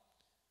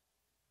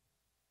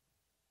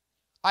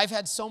 I've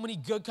had so many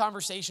good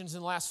conversations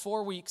in the last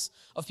 4 weeks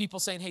of people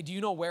saying, hey, do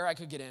you know where I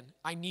could get in?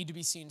 I need to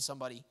be seeing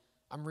somebody.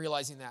 I'm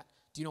realizing that.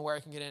 Do you know where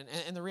I can get in?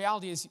 And the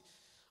reality is,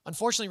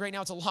 unfortunately, right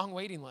now it's a long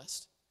waiting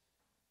list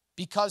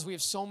because we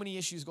have so many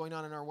issues going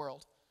on in our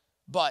world.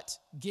 But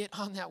get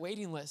on that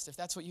waiting list if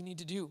that's what you need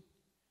to do.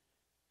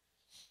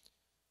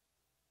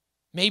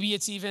 Maybe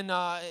it's even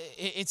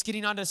it's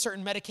getting onto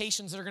certain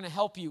medications that are going to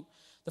help you.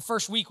 The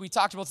first week we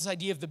talked about this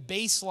idea of the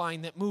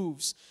baseline that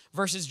moves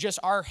versus just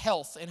our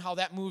health and how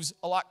that moves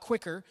a lot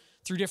quicker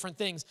through different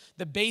things.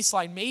 The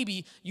baseline,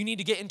 maybe you need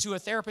to get into a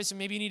therapist and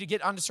maybe you need to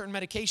get onto certain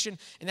medication,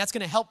 and that's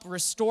going to help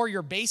restore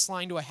your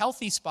baseline to a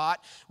healthy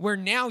spot where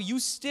now you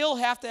still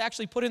have to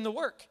actually put in the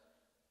work.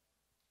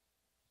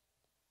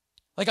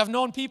 Like, I've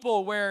known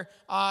people where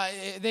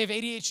they have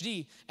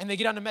ADHD and they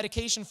get on a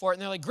medication for it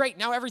and they're like, great,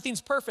 now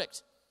everything's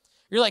perfect.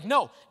 You're like,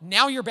 no,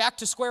 now you're back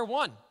to square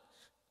one.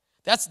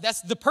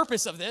 That's the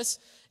purpose of this.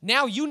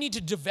 Now you need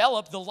to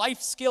develop the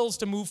life skills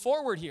to move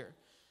forward here.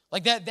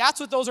 Like that's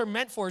what those are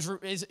meant for,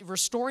 is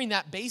restoring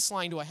that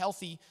baseline to a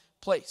healthy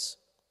place.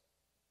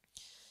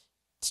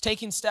 It's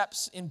taking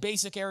steps in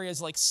basic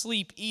areas like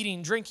sleep,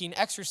 eating, drinking,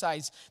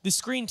 exercise, the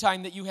screen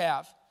time that you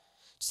have.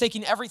 It's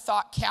taking every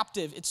thought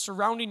captive. It's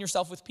surrounding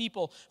yourself with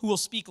people who will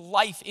speak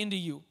life into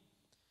you.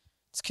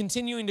 It's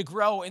continuing to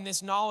grow in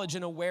this knowledge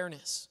and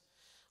awareness.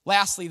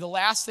 Lastly, the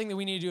last thing that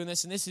we need to do in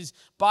this, and this is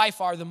by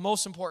far the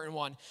most important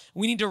one,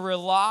 we need to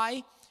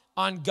rely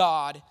on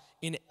God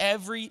in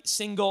every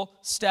single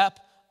step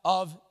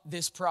of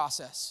this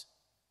process.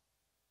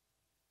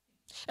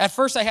 At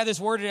first, I had this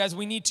worded as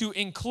we need to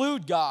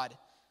include God.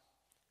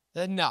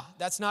 No,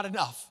 that's not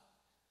enough.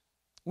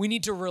 We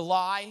need to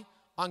rely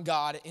on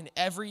God in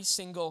every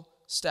single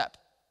step.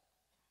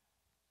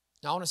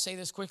 Now, I want to say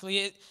this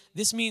quickly.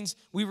 This means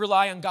we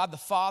rely on God the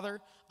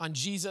Father, on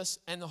Jesus,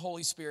 and the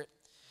Holy Spirit.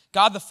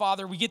 God the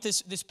Father, we get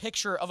this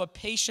picture of a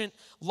patient,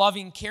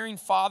 loving, caring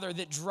Father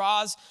that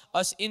draws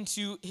us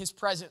into his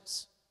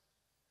presence.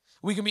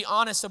 We can be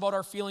honest about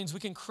our feelings.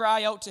 We can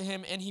cry out to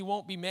him, and he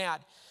won't be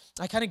mad.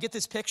 I kind of get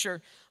this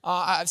picture.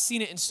 I've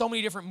seen it in so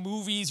many different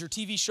movies or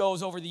TV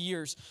shows over the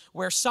years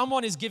where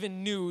someone is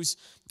given news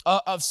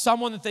of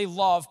someone that they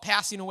love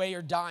passing away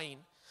or dying.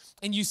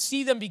 And you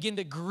see them begin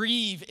to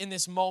grieve in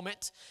this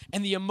moment,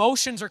 and the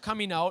emotions are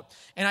coming out,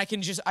 and I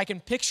can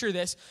picture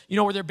this,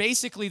 where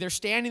they're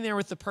standing there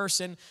with the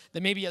person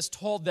that maybe has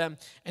told them,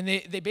 and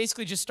they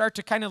basically just start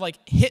to kind of like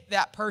hit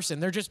that person.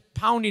 They're just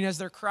pounding as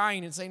they're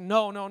crying and saying,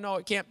 no,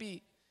 it can't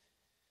be.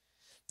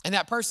 And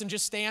that person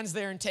just stands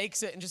there and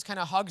takes it and just kind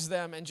of hugs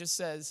them and just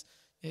says,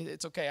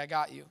 it's okay, I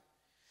got you.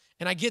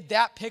 And I get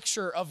that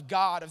picture of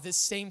God, of this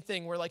same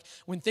thing where like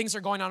when things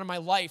are going on in my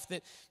life,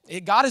 that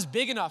God is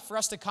big enough for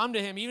us to come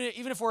to him,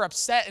 even if we're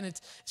upset and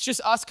it's just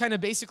us kind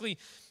of basically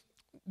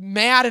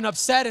mad and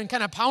upset and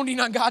kind of pounding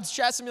on God's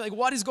chest and be like,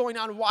 what is going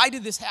on? Why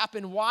did this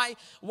happen? Why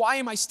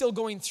am I still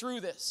going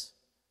through this?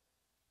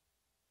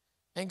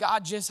 And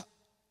God just,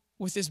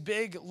 with this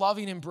big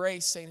loving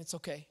embrace, saying, it's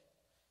okay,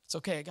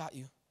 I got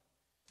you.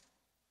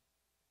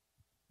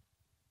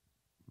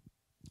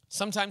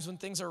 Sometimes when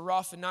things are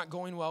rough and not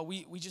going well,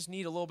 we just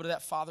need a little bit of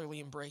that fatherly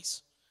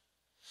embrace.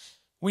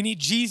 We need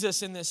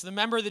Jesus in this, the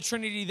member of the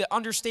Trinity that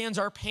understands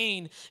our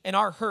pain and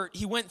our hurt.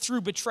 He went through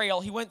betrayal.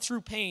 He went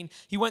through pain.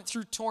 He went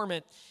through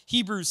torment.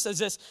 Hebrews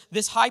says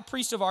this high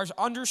priest of ours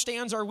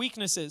understands our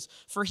weaknesses,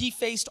 for he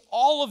faced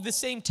all of the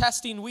same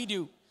testing we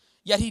do,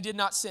 yet he did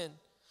not sin.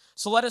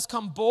 So let us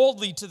come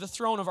boldly to the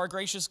throne of our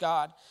gracious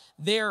God.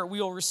 There we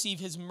will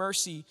receive his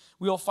mercy.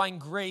 We will find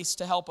grace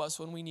to help us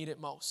when we need it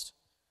most.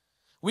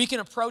 We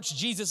can approach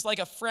Jesus like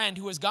a friend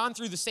who has gone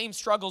through the same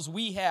struggles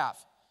we have,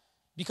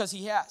 because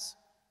he has.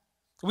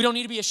 We don't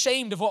need to be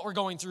ashamed of what we're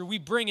going through. We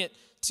bring it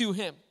to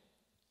him.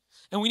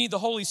 And we need the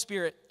Holy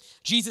Spirit.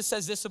 Jesus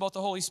says this about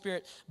the Holy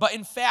Spirit, but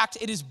in fact,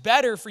 it is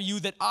better for you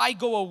that I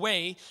go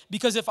away,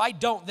 because if I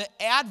don't, the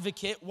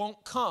advocate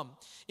won't come.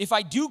 If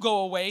I do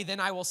go away,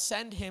 then I will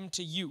send him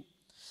to you.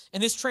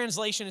 In this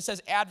translation, it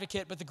says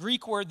advocate, but the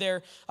Greek word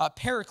there,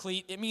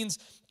 paraclete, it means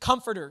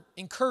comforter,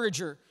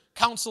 encourager,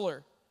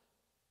 counselor.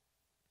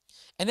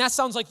 And that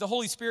sounds like the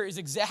Holy Spirit is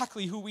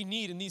exactly who we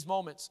need in these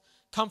moments.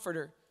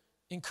 Comforter,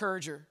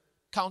 encourager,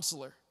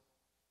 counselor.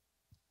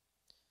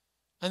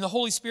 And the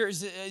Holy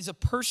Spirit is a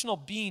personal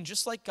being,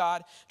 just like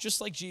God, just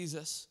like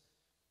Jesus.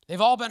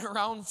 They've all been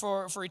around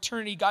for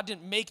eternity. God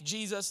didn't make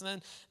Jesus, and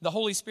then the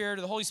Holy Spirit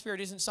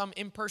isn't some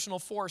impersonal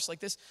force. Like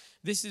this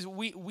is,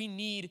 we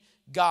need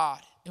God.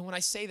 And when I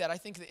say that, I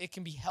think that it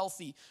can be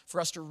healthy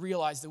for us to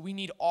realize that we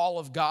need all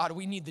of God.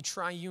 We need the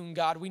triune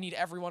God. We need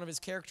every one of his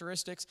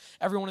characteristics,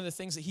 every one of the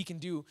things that he can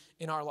do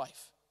in our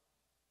life.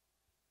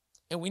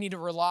 And we need to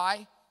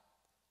rely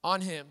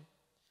on him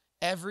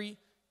every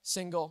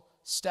single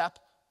step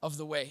of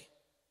the way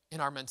in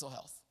our mental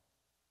health.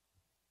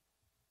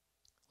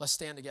 Let's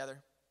stand together.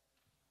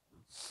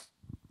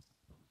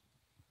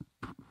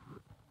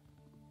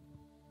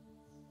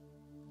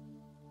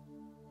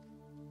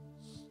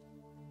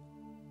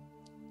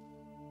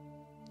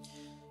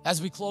 As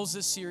we close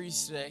this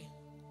series today,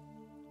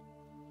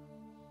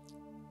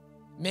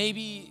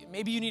 maybe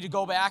you need to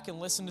go back and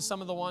listen to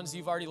some of the ones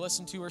you've already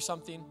listened to or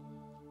something.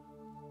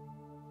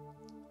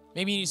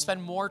 Maybe you need to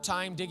spend more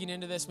time digging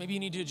into this. Maybe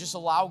you need to just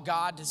allow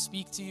God to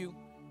speak to you.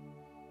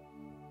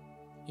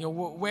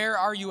 Where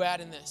are you at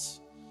in this?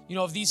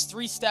 Of these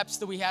 3 steps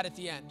that we had at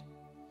the end.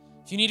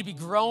 If you need to be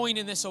growing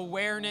in this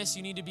awareness,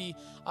 you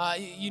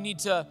need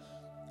to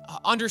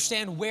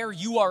understand where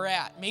you are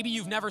at. Maybe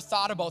you've never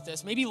thought about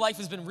this. Maybe life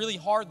has been really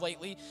hard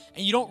lately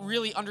and you don't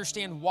really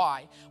understand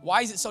why.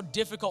 Why is it so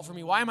difficult for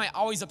me? Why am I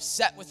always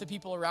upset with the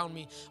people around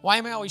me? Why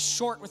am I always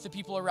short with the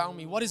people around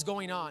me? What is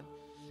going on?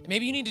 And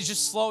maybe you need to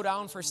just slow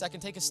down for a second,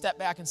 take a step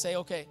back and say,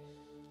 okay,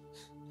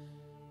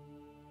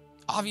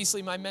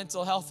 obviously my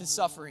mental health is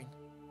suffering.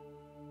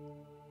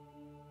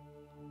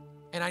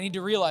 And I need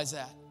to realize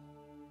that.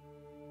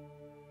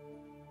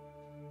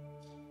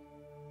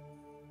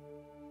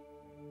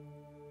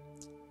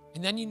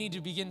 And then you need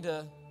to begin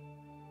to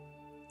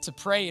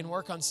pray and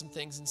work on some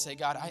things and say,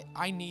 God,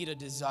 I need a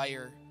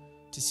desire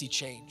to see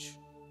change.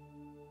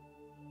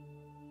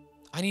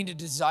 I need a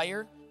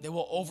desire that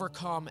will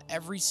overcome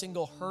every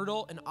single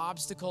hurdle and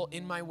obstacle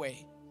in my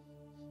way.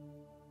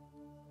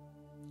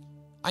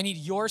 I need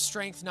your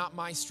strength, not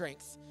my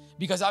strength,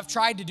 because I've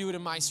tried to do it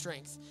in my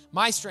strength.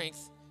 My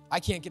strength, I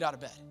can't get out of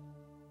bed.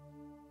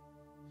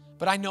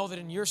 But I know that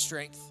in your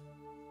strength,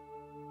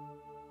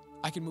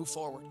 I can move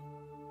forward.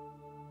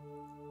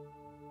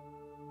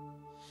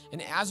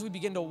 And as we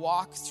begin to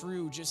walk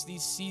through just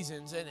these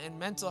seasons, and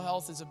mental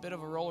health is a bit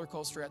of a roller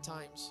coaster at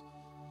times,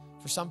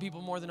 for some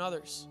people more than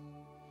others.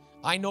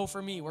 I know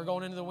for me, we're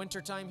going into the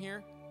winter time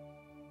here,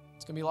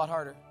 it's going to be a lot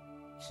harder.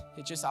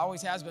 It just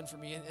always has been for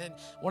me. And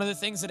one of the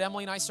things that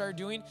Emily and I started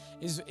doing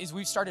is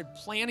we've started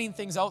planning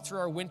things out through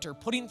our winter,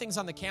 putting things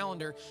on the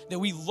calendar that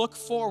we look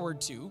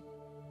forward to,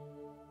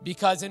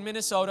 because in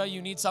Minnesota,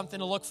 you need something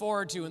to look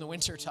forward to in the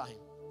winter time.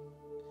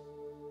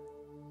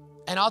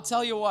 And I'll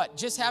tell you what,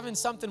 just having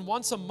something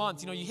once a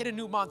month, you hit a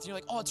new month, and you're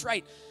like, oh, it's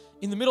right.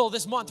 In the middle of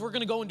this month, we're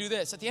going to go and do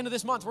this. At the end of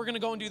this month, we're going to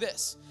go and do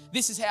this.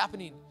 This is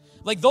happening.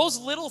 Like those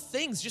little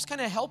things just kind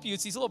of help you.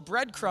 It's these little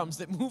breadcrumbs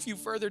that move you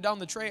further down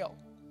the trail.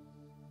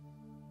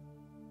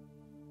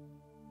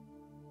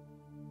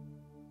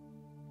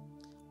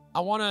 I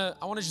want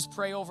to just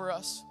pray over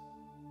us.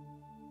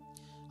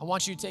 I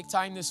want you to take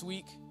time this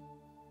week.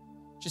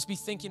 Just be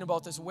thinking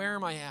about this. Where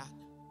am I at?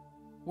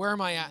 Where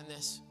am I at in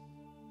this?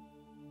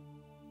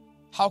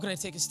 How can I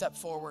take a step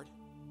forward?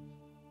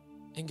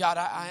 And God,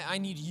 I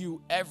need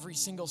you every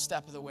single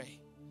step of the way.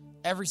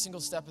 Every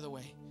single step of the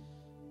way.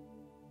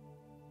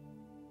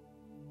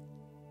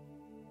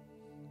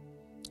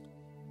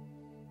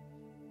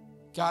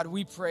 God,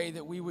 we pray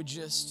that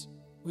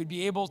we'd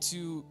be able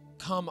to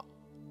come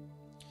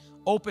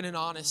open and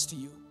honest to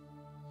you.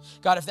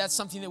 God, if that's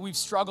something that we've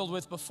struggled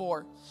with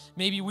before,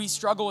 maybe we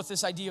struggle with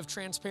this idea of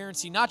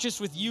transparency, not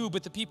just with you,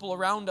 but the people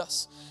around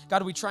us.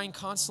 God, we try and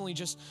constantly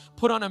just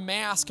put on a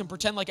mask and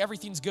pretend like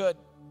everything's good.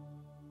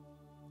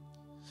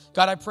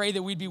 God, I pray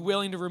that we'd be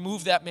willing to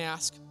remove that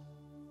mask,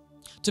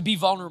 to be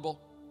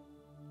vulnerable,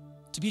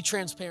 to be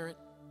transparent.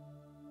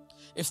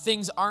 If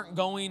things aren't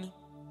going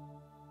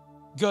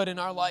good in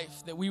our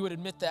life, that we would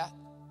admit that.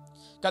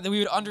 God, that we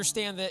would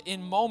understand that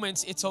in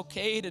moments it's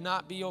okay to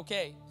not be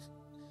okay.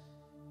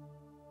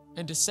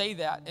 And to say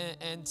that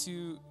and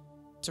to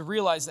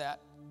realize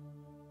that.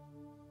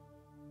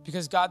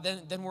 Because God,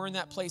 then we're in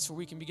that place where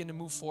we can begin to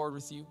move forward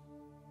with you.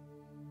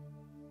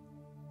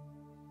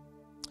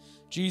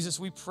 Jesus,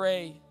 we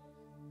pray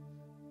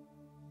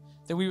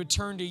that we would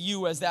turn to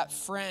you as that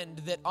friend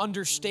that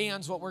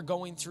understands what we're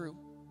going through,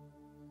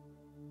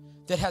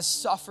 that has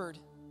suffered,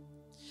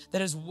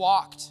 that has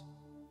walked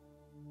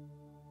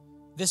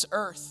this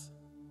earth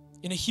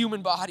in a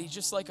human body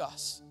just like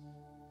us.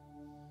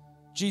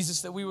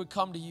 Jesus, that we would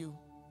come to you.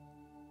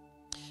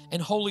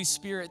 And Holy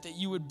Spirit, that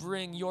you would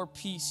bring your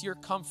peace, your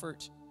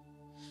comfort,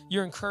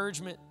 your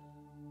encouragement,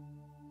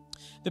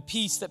 the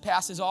peace that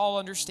passes all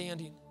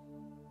understanding.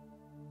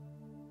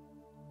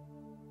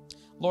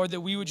 Lord,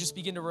 that we would just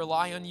begin to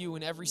rely on you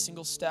in every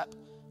single step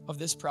of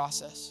this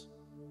process.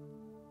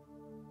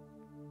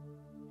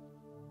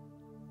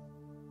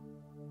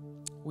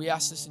 We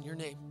ask this in your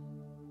name.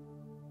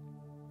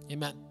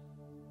 Amen.